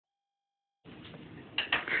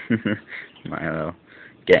Milo,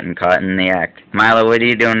 getting caught in the act. Milo, what are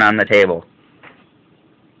you doing on the table?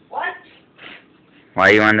 What? Why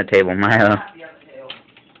are you on the table, Milo?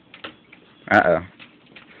 Uh-oh.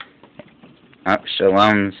 Oh,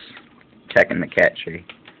 Shalom's checking the cat tree.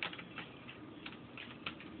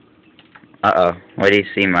 Uh-oh. What do you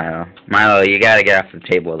see, Milo? Milo, you gotta get off the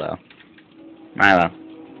table, though. Milo.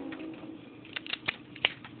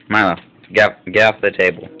 Milo, get off the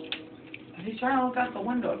table. He's trying to look out the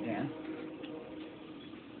window again.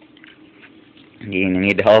 You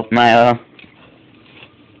need help, Milo?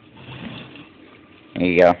 There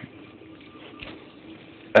you go.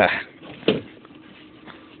 Ugh.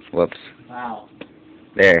 Whoops. Wow.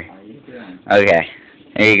 There. How are you doing? Okay.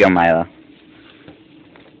 There you go, Milo.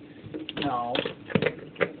 No.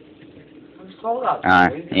 It's cold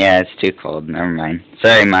outside. Yeah, it's too cold. Never mind.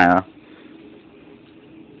 Sorry, Milo.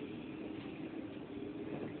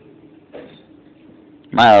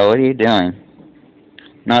 Milo, what are you doing?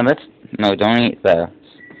 No, don't eat those.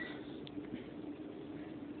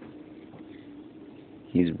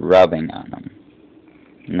 He's rubbing on them.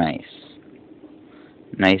 Nice.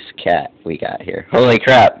 Nice cat we got here. Holy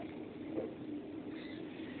crap!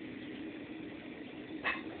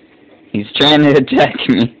 He's trying to attack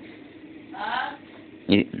me. Huh?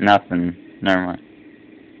 Nothing. Never mind.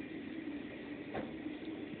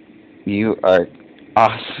 You are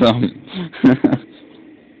awesome.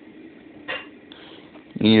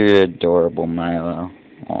 You're adorable, Milo.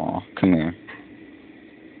 Aw, come here.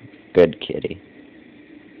 Good kitty.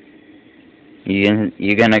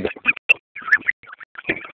 You gonna go?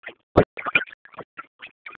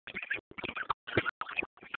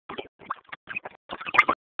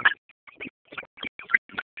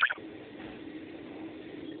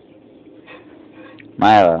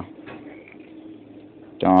 Milo,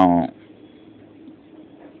 don't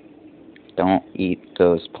eat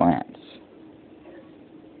those plants.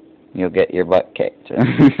 You'll get your butt kicked.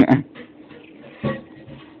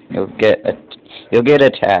 You'll get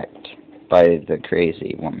attacked by the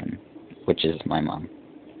crazy woman, which is my mom.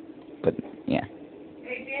 But yeah.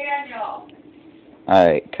 Hey, Daniel. All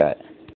right, cut.